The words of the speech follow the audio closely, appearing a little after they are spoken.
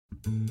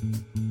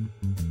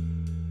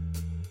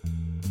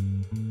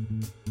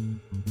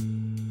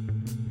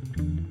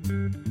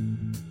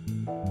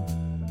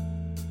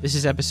This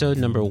is episode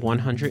number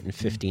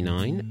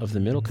 159 of the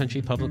Middle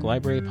Country Public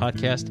Library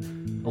podcast.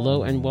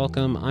 Hello and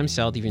welcome. I'm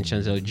Sal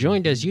DiVincenzo,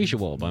 joined as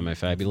usual by my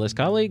fabulous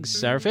colleagues,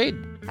 Sarah Fade.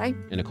 Hi.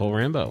 And Nicole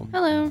Rambo.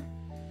 Hello.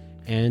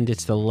 And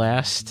it's the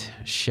last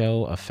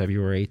show of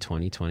February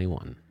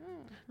 2021.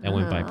 That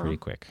went by pretty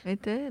quick.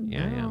 It did.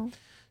 Yeah.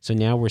 So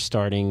now we're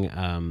starting,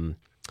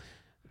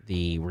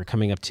 we're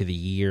coming up to the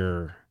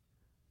year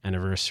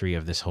anniversary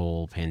of this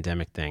whole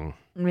pandemic thing.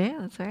 Yeah,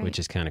 that's right. Which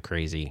is kind of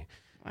crazy.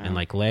 Wow. And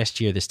like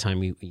last year, this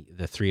time,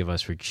 the three of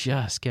us were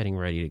just getting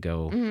ready to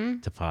go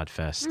to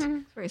Podfest.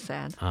 It's very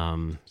sad.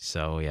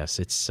 So yes,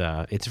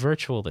 it's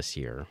virtual this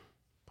year,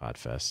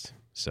 Podfest.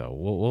 So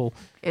we'll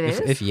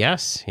is?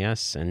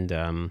 Yes,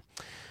 and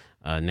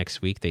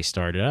next week they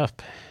start it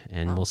up,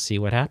 and we'll see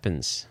what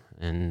happens.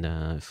 And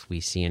if we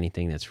see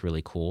anything that's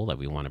really cool that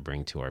we want to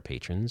bring to our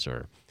patrons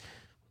or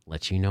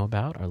let you know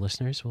about, our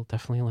listeners, we'll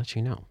definitely let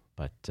you know.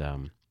 But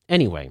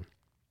anyway,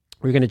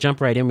 we're going to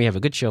jump right in. We have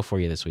a good show for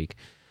you this week.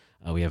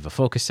 We have a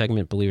focus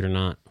segment, believe it or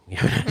not. We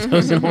haven't had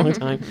those in a long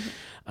time.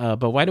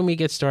 But why don't we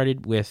get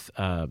started with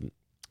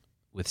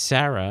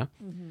Sarah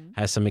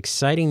has some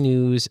exciting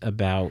news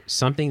about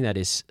something that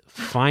is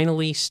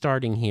finally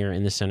starting here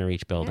in the Center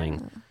H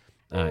building.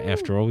 Yeah.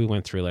 After all we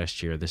went through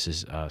last year, this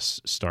is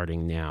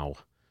starting now.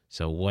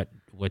 So what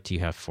do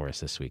you have for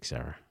us this week,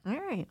 Sarah? All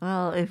right.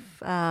 Well,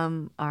 if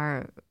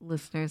our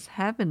listeners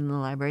have been in the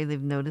library,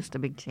 they've noticed a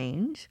big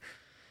change.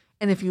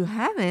 And if you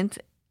haven't,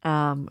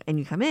 and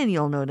you come in,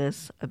 you'll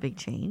notice a big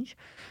change.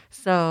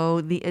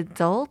 So the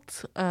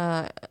adult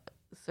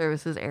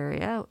services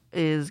area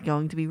is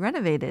going to be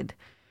renovated,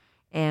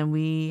 and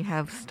we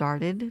have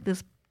started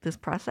this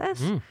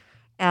process.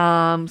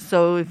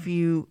 So if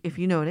you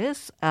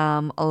notice,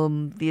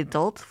 the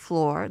adult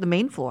floor, the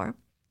main floor,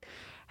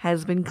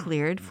 has been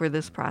cleared for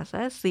this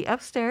process. The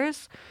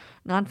upstairs,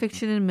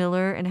 nonfiction and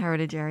Miller and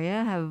Heritage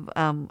area have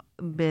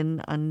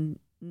been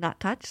not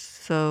touched,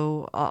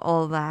 so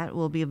all of that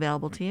will be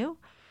available to you.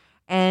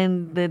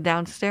 And the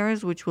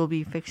downstairs, which will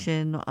be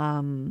fiction,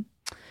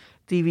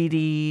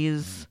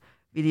 DVDs,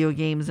 video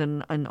games,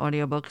 and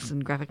audiobooks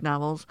and graphic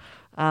novels,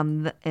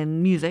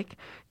 and music,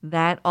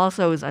 that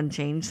also is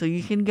unchanged. So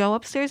you can go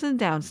upstairs and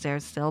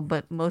downstairs still,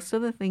 but most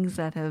of the things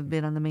that have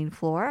been on the main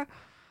floor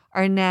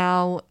are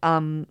now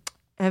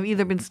have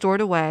either been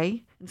stored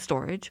away in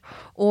storage,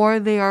 or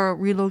they are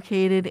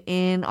relocated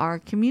in our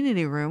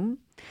community room.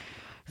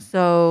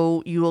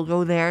 So you will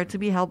go there to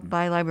be helped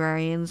by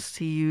librarians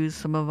to use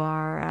some of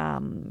our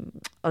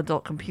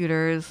adult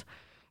computers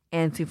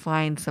and to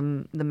find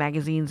the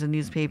magazines and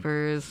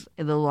newspapers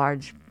in the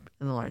large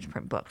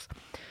print books.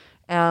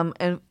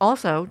 And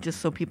also,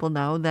 just so people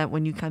know that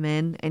when you come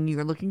in and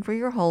you're looking for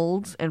your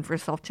holds and for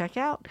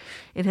self-checkout,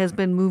 it has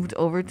been moved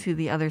over to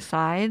the other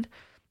side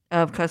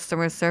of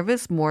customer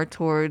service, more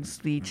towards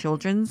the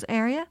children's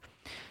area.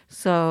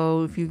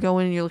 So if you go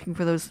in and you're looking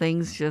for those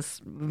things,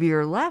 just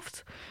veer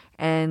left,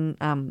 and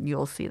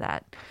you'll see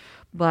that.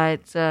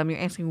 But you're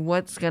asking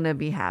what's going to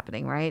be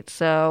happening, right?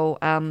 So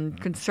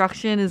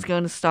construction is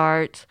going to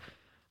start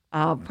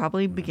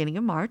probably beginning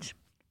of March.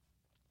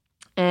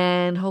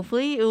 And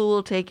hopefully it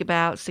will take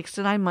about 6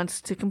 to 9 months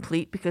to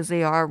complete, because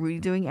they are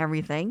redoing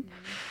everything,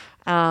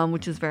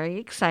 which is very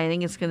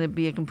exciting. It's going to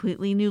be a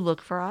completely new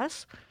look for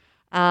us.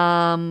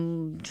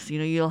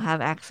 You'll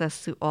have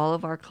access to all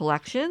of our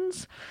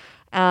collections.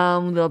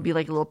 There'll be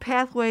like a little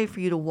pathway for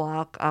you to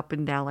walk up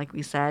and down, like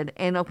we said.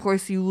 And of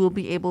course, you will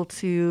be able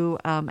to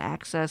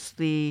access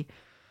the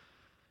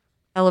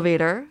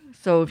elevator.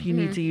 So if you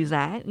need to use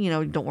that,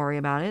 don't worry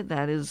about it.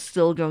 That is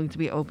still going to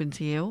be open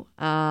to you.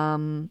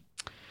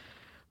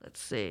 Let's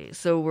see.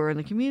 So we're in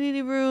the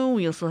community room.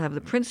 We also have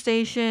the print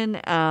station.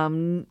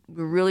 We're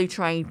really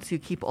trying to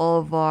keep all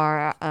of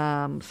our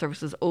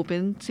services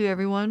open to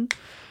everyone.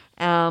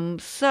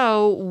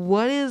 So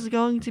what is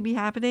going to be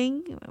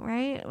happening,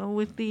 right,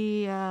 with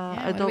the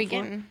adult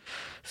floor?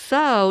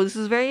 So this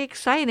is very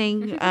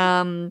exciting.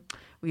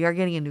 We are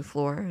getting a new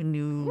floor,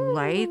 new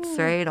lights,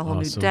 right, a whole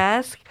new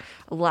desk,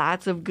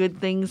 lots of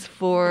good things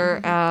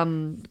for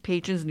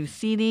patrons, new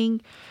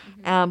seating.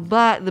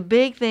 But the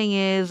big thing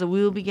is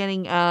we will be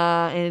getting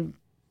a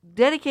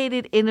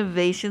dedicated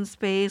innovation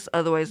space,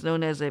 otherwise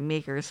known as a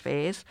maker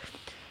space.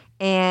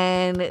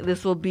 And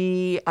this will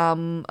be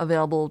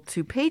available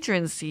to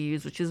patrons to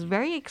use, which is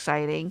very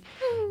exciting.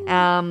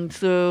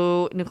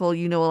 So, Nicole,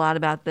 you know a lot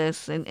about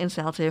this, and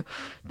Sal too,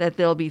 that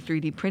there'll be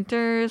 3D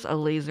printers, a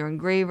laser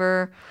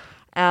engraver,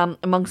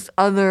 amongst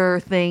other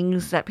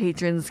things that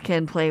patrons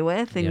can play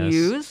with and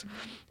use.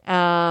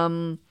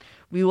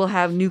 We will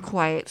have new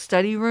quiet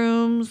study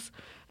rooms.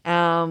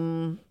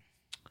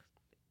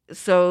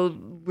 So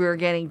we're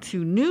getting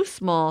 2 new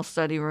small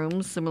study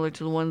rooms similar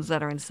to the ones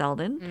that are in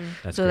Selden.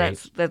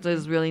 That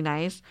is really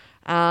nice.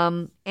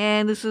 And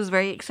this is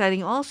very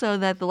exciting also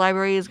that the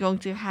library is going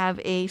to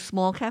have a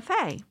small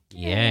cafe.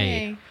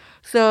 Yay.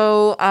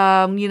 So,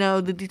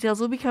 the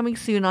details will be coming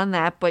soon on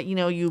that, but,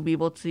 you'll be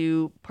able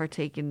to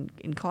partake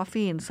in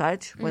coffee and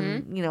such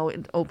when,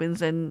 it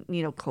opens and,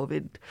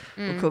 COVID,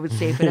 or COVID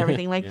safe and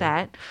everything like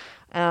that.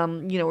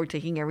 We're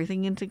taking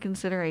everything into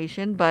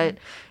consideration, but,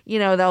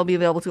 that'll be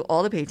available to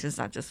all the patrons,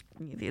 not just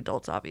the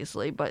adults,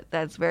 obviously, but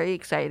that's very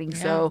exciting. Yeah.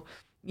 So,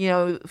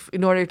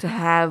 in order to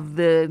have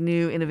the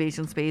new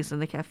innovation space in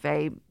the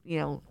cafe,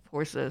 of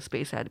course, the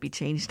space had to be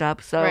changed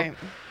up. So, right.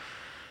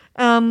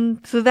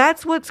 So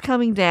that's what's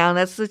coming down.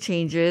 That's the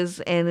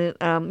changes. And,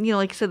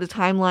 like I said, the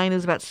timeline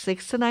is about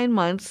 6 to 9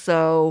 months.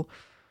 So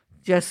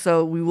just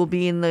so we will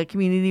be in the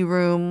community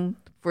room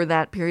for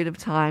that period of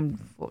time,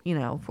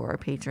 for our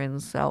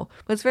patrons. So,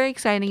 but it's very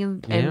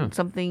exciting and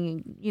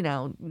something,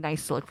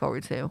 nice to look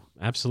forward to.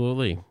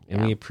 Absolutely.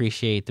 And we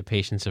appreciate the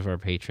patience of our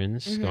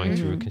patrons going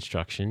through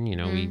construction.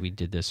 We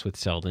did this with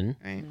Selden.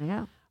 Right.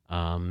 Yeah.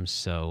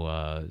 So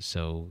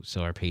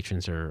our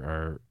patrons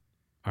are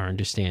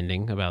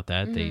understanding about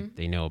that.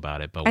 They know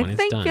about it, but when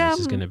it's done, this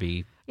is going to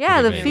be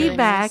the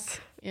feedback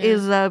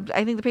is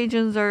I think the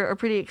patrons are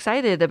pretty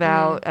excited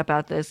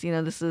about this.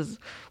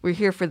 We're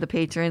here for the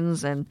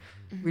patrons and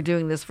we're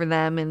doing this for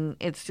them, and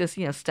it's just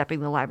stepping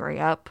the library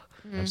up.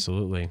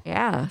 Absolutely.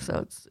 Yeah,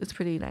 so it's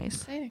pretty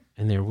nice.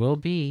 And there will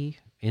be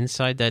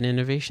inside that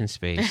innovation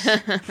space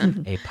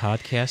a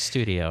podcast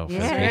studio for the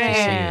patrons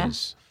to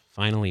use.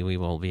 Finally, we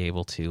will be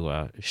able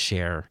to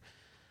share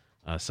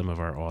some of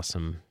our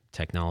awesome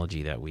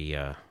technology that we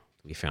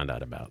found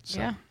out about.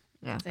 So,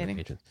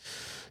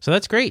 so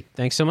that's great.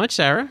 Thanks so much,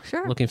 Sarah.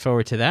 Sure. Looking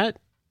forward to that.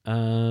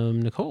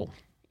 Nicole.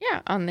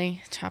 Yeah, on the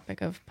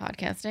topic of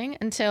podcasting,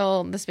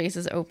 until the space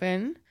is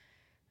open,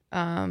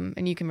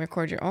 and you can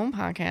record your own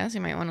podcast,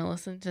 you might want to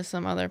listen to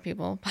some other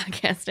people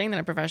podcasting that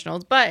are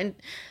professionals. But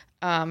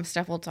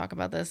Steph will talk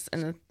about this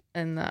in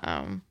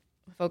the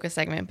focus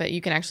segment, but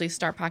you can actually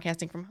start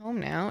podcasting from home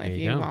now if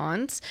you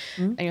want.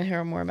 And you'll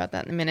hear more about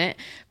that in a minute.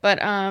 But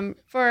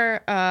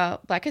for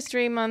Black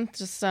History Month,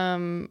 just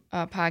some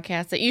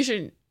podcasts that you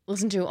should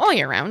listen to all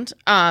year round,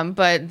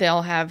 but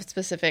they'll have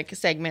specific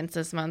segments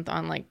this month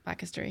on like Black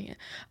history.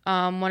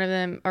 One of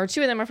them, or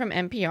two of them, are from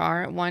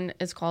NPR. One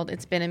is called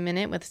It's Been a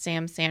Minute with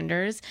Sam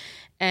Sanders,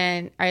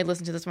 and I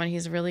listened to this one.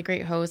 He's a really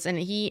great host, and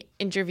he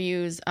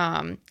interviews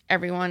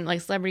everyone,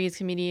 like celebrities,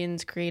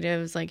 comedians,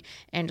 creatives, like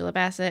Angela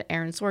Bassett,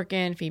 Aaron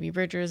Sorkin, Phoebe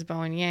Bridgers,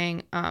 Bowen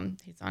Yang.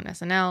 He's on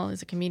SNL.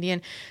 He's a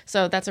comedian,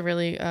 so that's a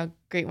really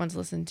great one to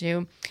listen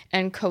to.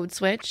 And Code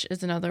Switch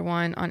is another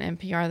one on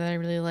NPR that I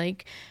really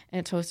like, and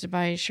it's hosted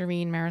by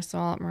Shireen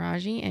Marisol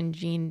Meraji and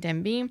Gene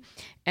Demby.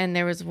 And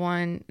there was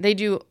one, they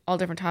do all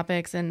different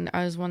topics, and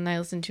I was one that I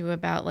listened to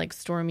about like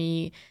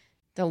Stormy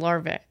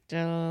Delarverie.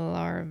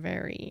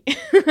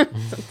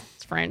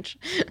 It's French.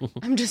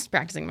 I'm just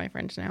practicing my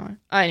French now.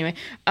 Anyway,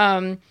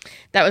 that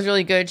was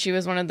really good. She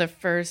was one of the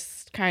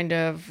first kind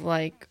of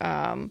like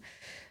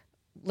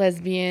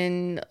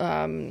lesbian.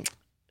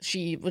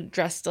 She was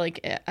dressed like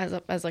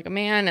as like a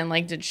man and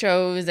like did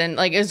shows, and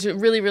like it was a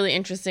really, really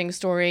interesting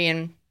story,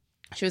 and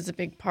she was a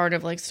big part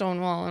of like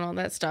Stonewall and all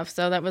that stuff.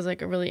 So that was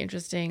like a really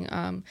interesting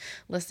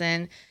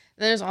listen.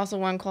 There's also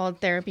one called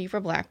Therapy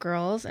for Black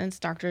Girls, and it's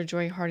Dr.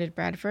 Joy Harted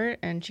Bradford,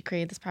 and she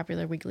created this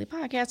popular weekly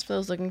podcast for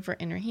those looking for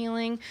inner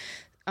healing,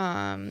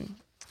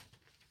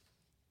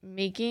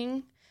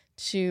 making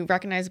to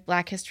recognize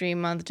Black History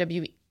Month.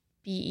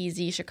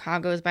 WBEZ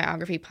Chicago's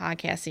biography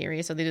podcast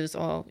series. So they do this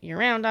all year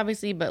round,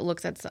 obviously, but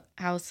looks at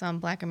how some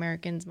Black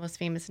Americans' most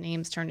famous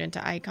names turned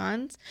into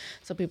icons.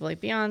 So people like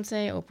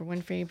Beyonce, Oprah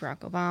Winfrey, Barack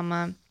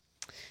Obama.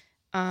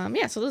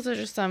 So those are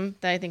just some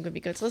that I think would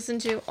be good to listen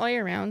to all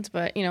year round.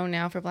 But,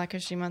 now for Black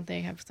History Month, they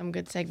have some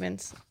good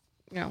segments,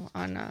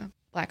 on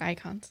Black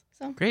icons.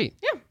 So great.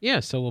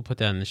 Yeah. So we'll put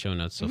that in the show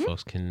notes so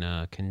folks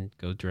can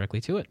go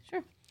directly to it.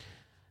 Sure.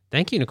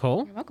 Thank you,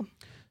 Nicole. You're welcome.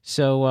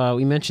 So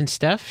we mentioned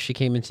Steph. She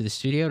came into the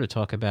studio to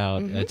talk about,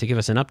 to give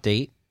us an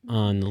update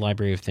on the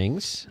Library of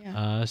Things.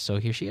 Yeah. So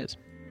here she is.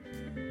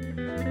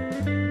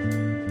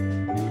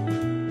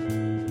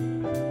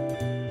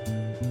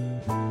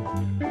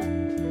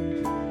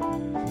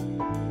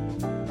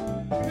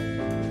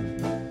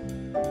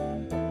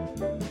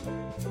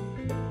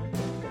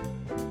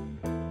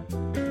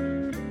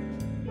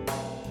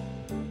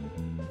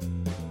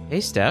 Hey,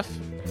 Steph.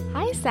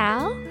 Hi,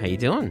 Sal. How you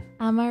doing?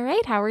 I'm all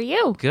right. How are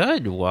you?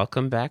 Good.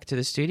 Welcome back to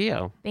the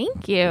studio.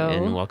 Thank you.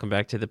 And welcome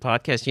back to the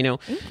podcast.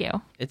 Thank you.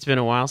 It's been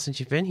a while since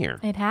you've been here.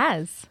 It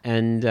has.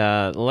 And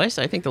I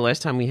think the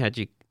last time we had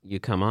you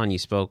come on, you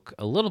spoke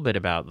a little bit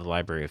about the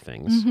Library of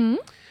Things. Mm-hmm.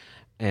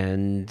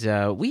 And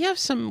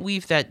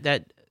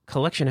that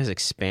collection has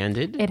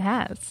expanded. It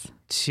has.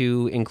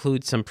 To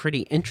include some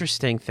pretty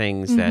interesting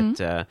things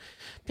that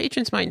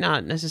patrons might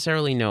not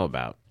necessarily know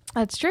about.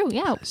 That's true,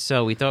 yeah.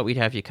 So we thought we'd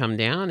have you come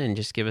down and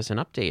just give us an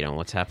update on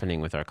what's happening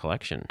with our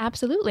collection.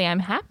 Absolutely. I'm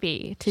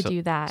happy to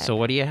do that. So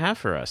what do you have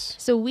for us?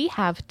 So we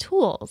have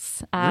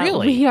tools.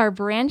 Really? We are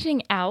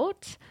branching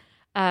out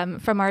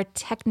from our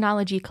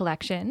technology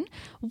collection.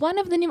 One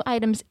of the new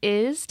items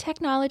is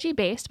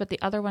technology-based, but the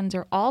other ones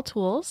are all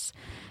tools.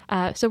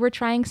 So we're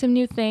trying some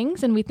new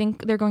things, and we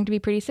think they're going to be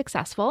pretty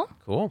successful.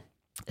 Cool.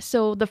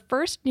 So the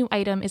first new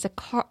item is a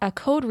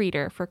code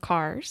reader for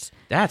cars.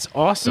 That's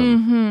awesome.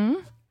 Mm-hmm.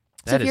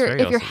 So That is very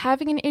if you're awesome.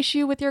 having an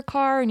issue with your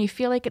car and you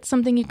feel like it's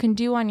something you can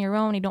do on your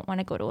own, you don't want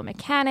to go to a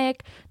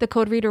mechanic, the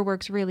code reader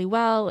works really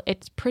well.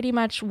 It pretty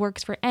much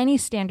works for any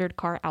standard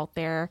car out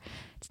there.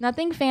 It's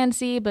nothing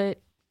fancy, but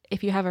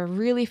if you have a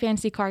really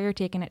fancy car, you're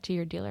taking it to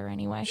your dealer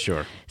anyway.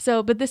 Sure.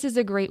 So, but this is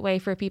a great way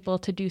for people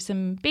to do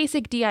some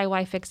basic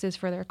DIY fixes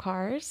for their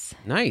cars.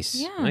 Nice.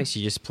 Yeah. Nice.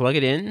 You just plug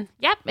it in.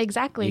 Yep,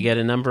 exactly. You get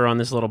a number on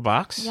this little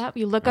box. Yep,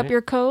 you look up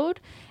your code,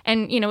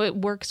 and it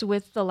works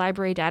with the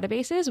library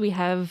databases. We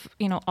have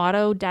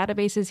auto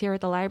databases here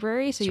at the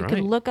library, so That's you right.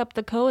 can look up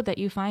the code that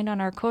you find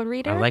on our code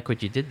reader. I like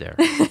what you did there.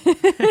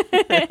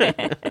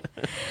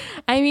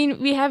 I mean,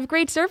 we have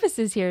great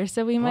services here,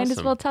 so we might as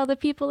Awesome. well tell the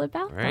people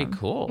about All right, them.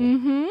 cool.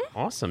 Mm-hmm.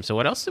 Awesome. So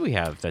what else do we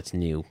have that's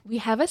new? We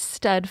have a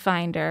stud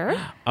finder.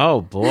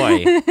 Oh,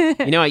 boy.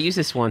 I used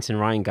this once and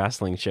Ryan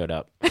Gosling showed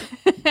up.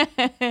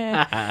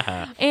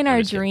 In our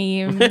just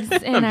kidding. dreams.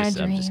 In our I'm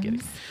dreams. just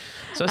kidding.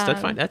 So stud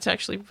find, that's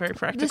actually very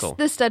practical.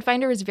 The stud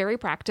finder is very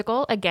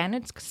practical. Again,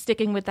 it's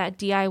sticking with that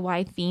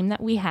DIY theme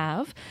that we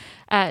have.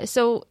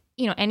 So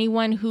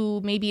anyone who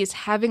maybe is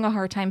having a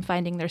hard time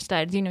finding their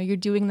studs, you're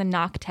doing the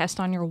knock test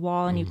on your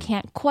wall and you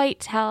can't quite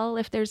tell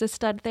if there's a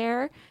stud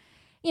there.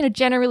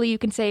 Generally you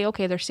can say,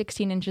 okay, they're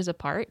 16 inches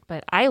apart,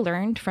 but I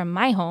learned from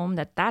my home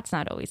that that's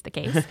not always the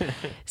case.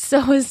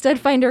 So a stud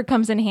finder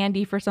comes in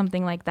handy for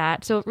something like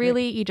that. So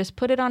really, you just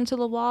put it onto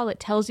the wall. It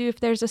tells you if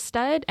there's a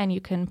stud, and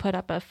you can put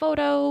up a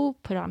photo,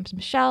 put on some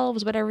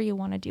shelves, whatever you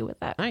want to do with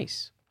that.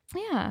 Nice.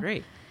 Yeah.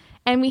 Great.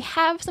 And we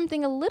have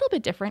something a little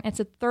bit different. It's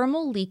a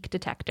thermal leak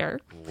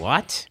detector.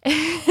 What?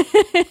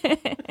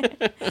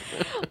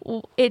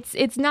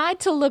 It's not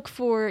to look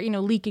for,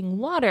 leaking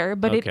water,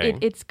 but Okay.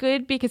 it's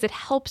good because it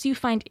helps you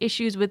find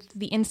issues with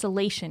the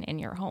insulation in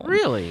your home.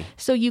 Really?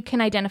 So you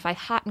can identify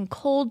hot and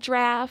cold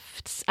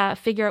drafts,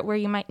 figure out where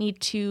you might need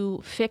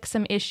to fix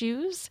some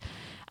issues.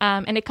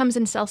 And it comes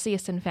in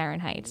Celsius and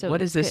Fahrenheit. So What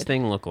does it's this good.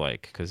 thing look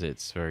like? Because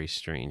it's very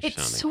strange It's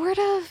sounding. sort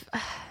of,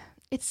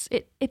 it's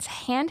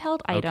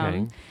handheld item.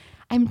 Okay.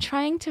 I'm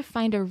trying to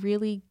find a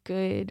really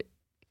good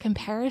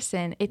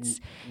comparison.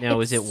 Now,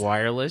 is it it's-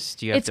 wireless?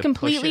 Do you have It's to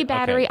completely push it?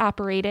 battery Okay.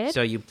 operated.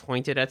 So you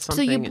point it at So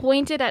something? you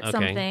point it at Okay.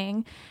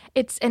 something.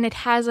 It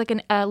has like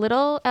a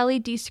little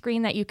LED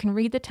screen that you can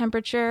read the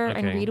temperature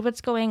and Okay. read what's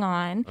going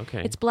on.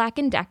 Okay. It's Black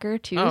 & Decker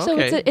too, Oh, so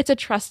okay. it's a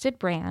trusted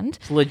brand.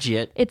 It's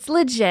legit. It's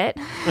legit.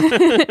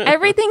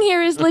 Everything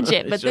here is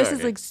legit, but this Sure, is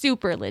yeah. like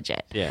super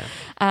legit. Yeah.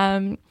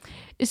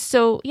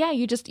 So yeah,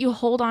 you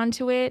hold on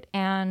to it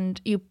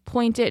and you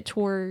point it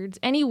towards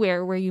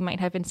anywhere where you might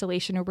have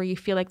insulation or where you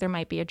feel like there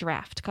might be a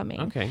draft coming.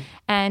 Okay.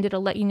 And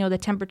it'll let you know the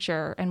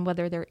temperature and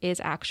whether there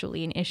is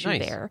actually an issue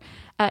Nice. there.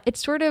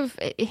 It's sort of,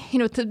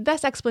 the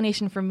best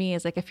explanation for me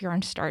is like if you're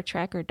on Star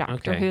Trek or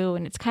Doctor Okay. Who,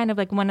 and it's kind of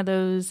like one of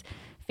those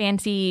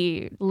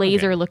fancy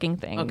laser looking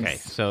things. Okay.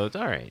 So it's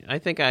all right. I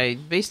think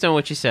based on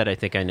what you said, I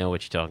think I know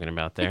what you're talking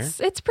about there.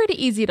 It's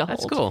pretty easy to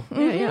That's hold. cool.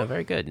 Yeah.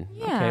 Very good.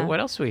 Yeah. Okay. What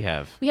else do we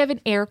have? We have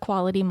an air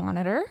quality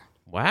monitor.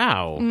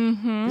 Wow.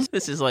 Mm-hmm.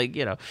 This is like,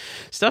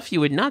 stuff you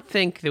would not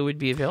think that would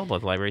be available at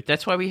the library.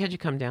 That's why we had you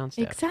come down,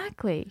 Steph.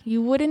 Exactly.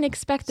 You wouldn't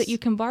expect that you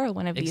can borrow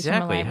one of these from a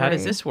Exactly. library. How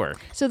does this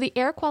work? So the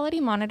air quality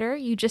monitor,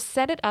 you just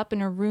set it up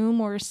in a room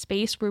or a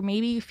space where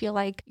maybe you feel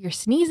like you're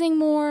sneezing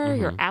more,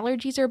 Mm-hmm. your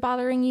allergies are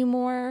bothering you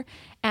more,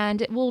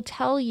 and it will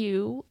tell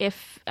you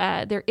if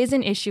there is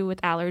an issue with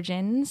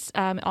allergens.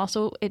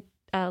 Also, it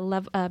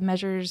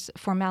measures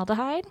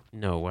formaldehyde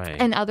No way.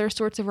 and other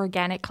sorts of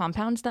organic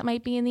compounds that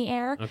might be in the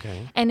air.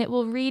 Okay. And it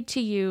will read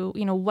to you,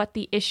 what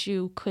the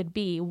issue could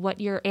be, what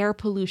your air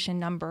pollution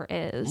number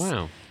is.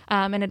 Wow.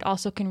 And it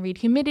also can read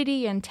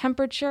humidity and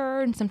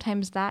temperature, and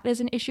sometimes that is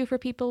an issue for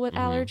people with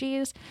Mm-hmm.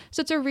 allergies.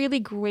 So it's a really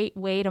great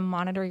way to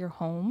monitor your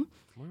home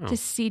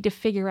to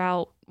figure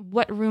out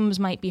what rooms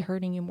might be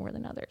hurting you more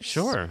than others.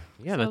 Sure.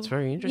 Yeah, that's So,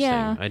 very interesting.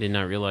 yeah. I did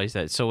not realize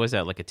that. So was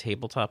that like a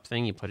tabletop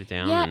thing? You put it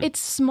down? Yeah, and- it's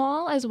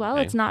small as well.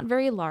 Okay. It's not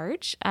very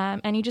large,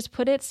 and you just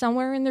put it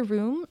somewhere in the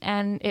room,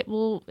 and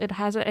it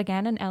has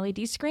again an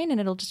LED screen, and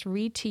it'll just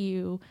read to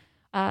you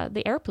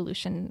the air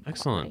pollution.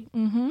 Excellent.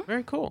 Mm-hmm.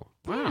 Very cool.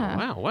 Wow,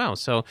 Yeah. wow.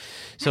 So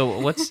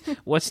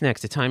what's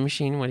next? A time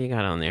machine? What do you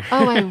got on there?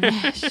 Oh, I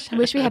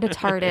wish we had a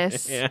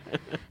TARDIS. Yeah.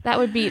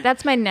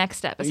 That's my next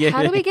step. Is Yeah.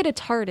 how do we get a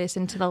TARDIS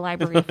into the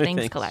Library of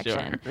Things Sure.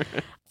 collection?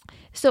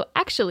 So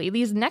actually,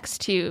 these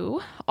next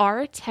two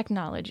are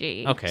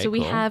technology. Okay, So we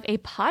cool. have a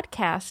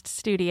podcast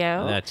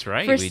studio. That's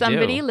right, For we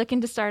somebody do. looking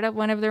to start up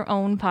one of their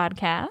own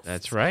podcasts.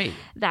 That's right.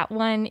 That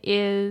one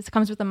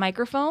comes with a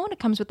microphone. It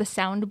comes with a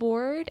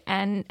soundboard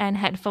and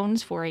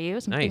headphones for you.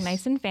 Something Nice.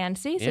 nice and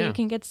fancy, so Yeah. you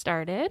can get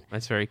started.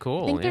 That's very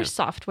cool. I think yeah. there's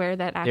software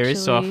that actually There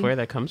is software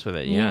that comes with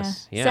it.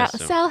 Yes. Yeah.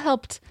 Yes. Sal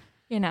helped.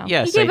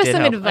 Yes, he gave I us did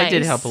some help. advice. I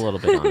did help a little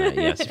bit on that.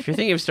 Yes. If you're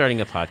thinking of starting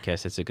a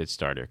podcast, it's a good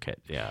starter kit.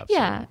 Yeah. Yeah,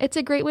 absolutely. it's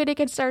a great way to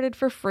get started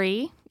for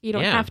free. You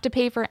don't Yeah. have to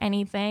pay for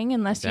anything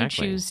unless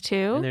Exactly. you choose And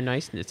to. they're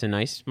nice. It's a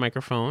nice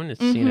microphone.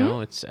 It's you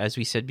know, it's as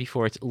we said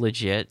before, it's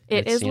legit.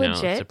 It It's, is you know,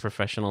 it's legit. a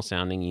professional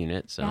sounding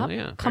unit. So Yep. yeah,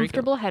 very good.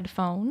 Comfortable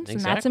headphones, and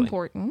that's Exactly.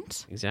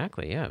 important.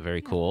 Exactly. Yeah.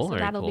 Very cool. So very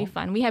that'll cool. be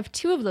fun. We have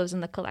 2 of those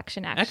in the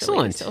collection, actually.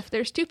 Excellent. So if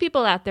there's 2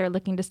 people out there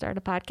looking to start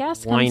a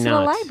podcast, Why come to not?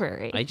 the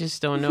library. I just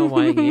don't know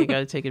why you got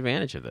to take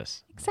advantage of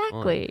this.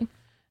 Exactly.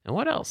 And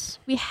what else?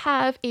 We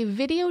have a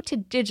video to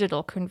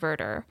digital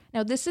converter.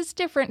 Now, this is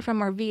different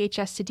from our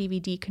VHS to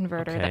DVD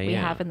converter that Okay, we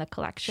yeah. have in the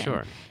collection.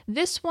 Sure.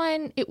 This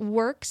one, it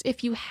works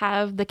if you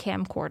have the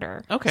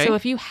camcorder. Okay. So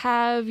if you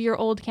have your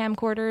old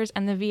camcorders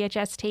and the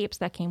VHS tapes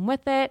that came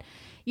with it,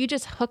 you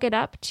just hook it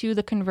up to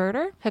the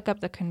converter, hook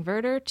up the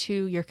converter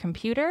to your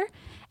computer,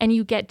 and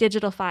you get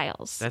digital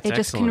files. That's it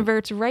just excellent.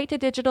 converts right to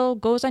digital,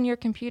 goes on your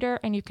computer,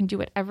 and you can do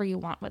whatever you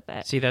want with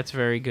it. See, that's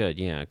very good.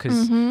 Yeah,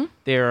 because Mm-hmm.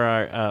 there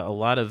are a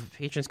lot of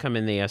patrons come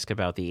in. They ask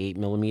about the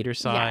 8mm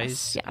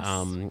size, yes.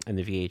 And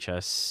the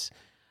VHS,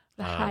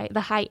 The high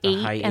 8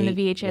 high and 8,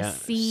 the VHS yeah,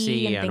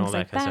 C and all things that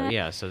like kind of that. stuff.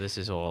 Yeah, so this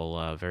is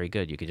all very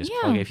good. You could just Yeah.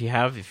 Mm-hmm. plug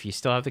if you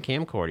still have the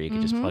camcorder, you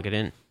could just plug it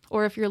in.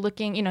 Or if you're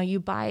looking, you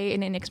buy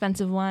an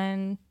inexpensive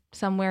one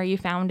somewhere you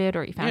found it,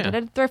 or you found Yeah, it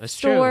at a thrift that's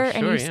true. store and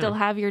Sure, you yeah. still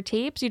have your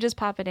tapes, you just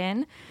pop it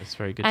in. That's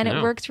very good And to it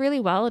know. works really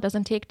well. It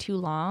doesn't take too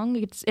long.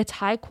 It's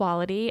high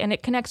quality and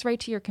it connects right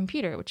to your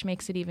computer, which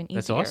makes it even easier.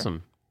 That's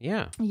awesome.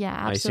 Yeah. Yeah,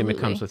 absolutely. I assume it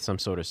comes with some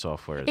sort of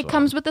software as It well.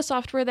 comes with the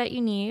software that you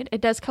need. It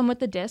does come with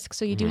the disc,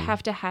 so you do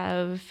have to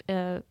have,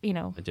 a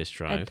disk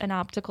drive. an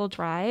optical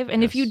drive.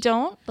 And if you Yes.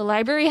 don't, the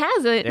library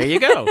has it. There you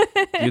go.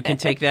 You can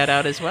take that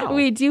out as well.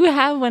 We do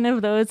have one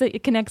of those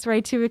that connects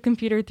right to a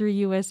computer through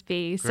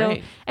USB. So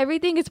Great.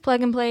 everything is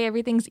plug and play.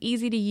 Everything's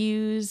easy to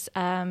use,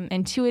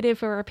 intuitive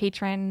for our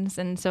patrons.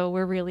 And so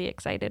we're really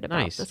excited about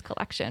Nice. this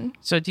collection.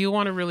 So do you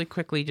want to really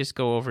quickly just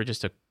go over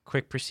just a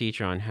quick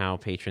procedure on how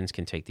patrons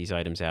can take these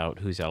items out,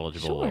 who's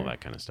eligible, all Sure. that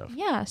kind of stuff?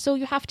 Yeah, so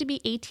you have to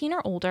be 18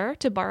 or older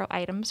to borrow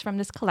items from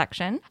this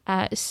collection.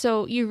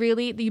 So you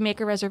make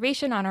a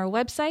reservation on our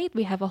website.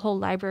 We have a whole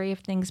Library of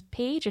Things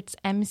page. It's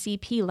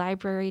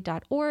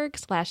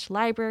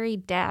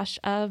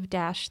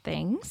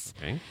mcplibrary.org/library-of-things.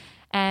 Okay.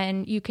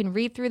 And you can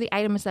read through the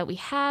items that we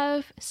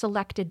have,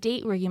 select a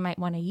date where you might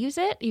want to use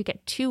it. You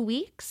get 2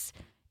 weeks.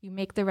 You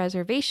make the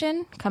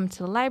reservation, come to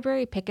the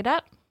library, pick it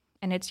up,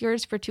 and it's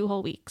yours for 2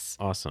 whole weeks.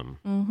 Awesome.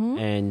 Mm-hmm.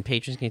 And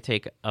patrons can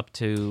take up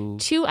to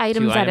 2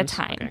 items at a items?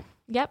 time. Okay.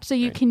 Yep. So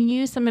you can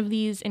use some of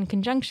these in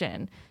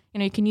conjunction.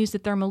 You can use the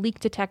thermal leak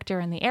detector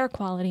and the air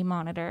quality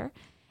monitor.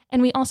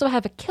 And we also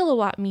have a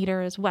kilowatt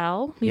meter as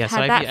well. We've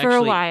had that for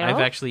a while.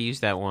 I've actually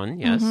used that one.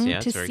 Yes, yeah,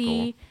 to it's very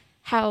see cool.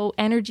 how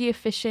energy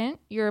efficient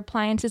your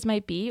appliances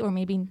might be, or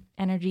maybe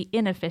energy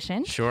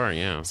inefficient. Sure,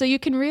 yeah. So you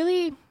can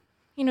really,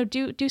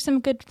 do some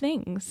good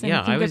things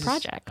and some good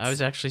projects. I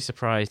was actually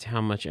surprised how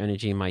much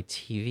energy my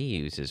TV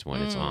uses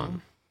when it's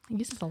on. It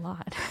uses a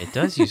lot. It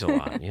does use a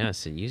lot.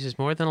 Yes, it uses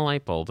more than a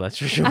light bulb. That's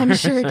for sure. I'm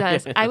sure it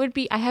does.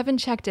 I haven't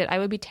checked it. I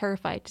would be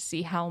terrified to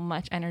see how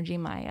much energy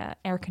my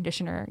air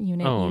conditioner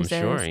unit Oh, I'm uses.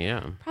 sure.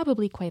 Yeah.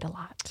 Probably quite a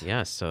lot.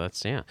 Yes, so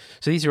So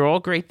these are all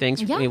great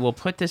things. Yeah. We'll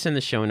put this in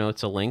the show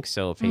notes, a link,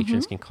 so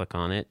patrons can click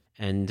on it.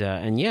 And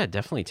yeah,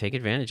 definitely take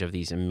advantage of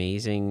these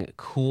amazing,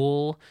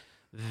 cool,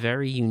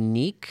 very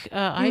unique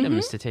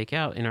items to take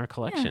out in our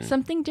collection. Yeah,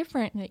 something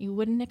different that you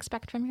wouldn't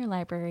expect from your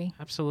library.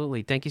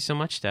 Absolutely. Thank you so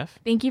much, Steph.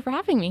 Thank you for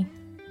having me.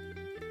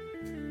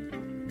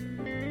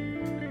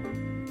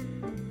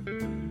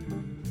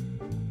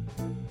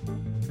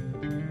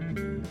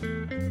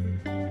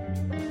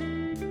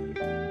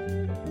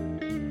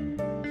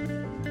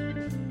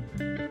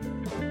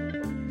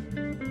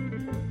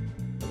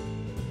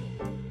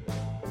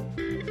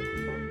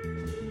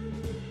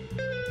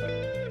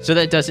 So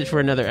that does it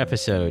for another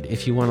episode.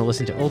 If you want to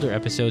listen to older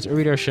episodes or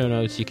read our show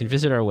notes, you can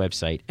visit our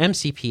website,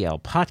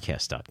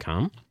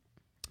 mcplpodcast.com.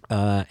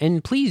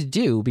 And please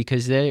do,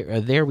 because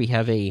there we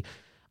have a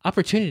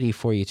opportunity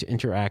for you to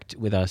interact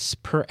with us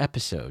per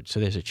episode. So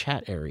there's a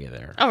chat area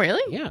there. Oh,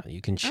 really? Yeah,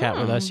 you can chat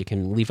with us. You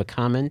can leave a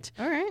comment.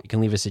 All right. You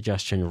can leave a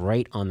suggestion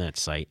right on that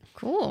site.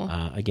 Cool.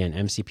 Again,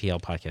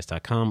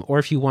 mcplpodcast.com. Or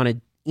if you want to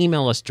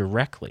email us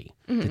directly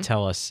to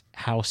tell us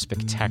how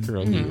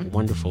spectacularly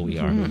wonderful we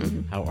are,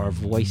 how our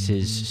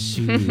voices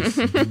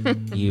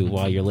soothe you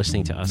while you're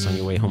listening to us on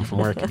your way home from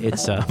work.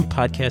 It's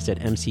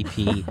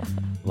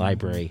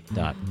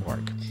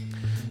podcast@mcplibrary.org.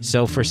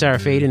 So for Sarah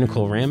Fade and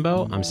Nicole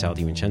Rambo, I'm Sal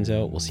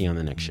DiVincenzo. We'll see you on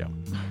the next show.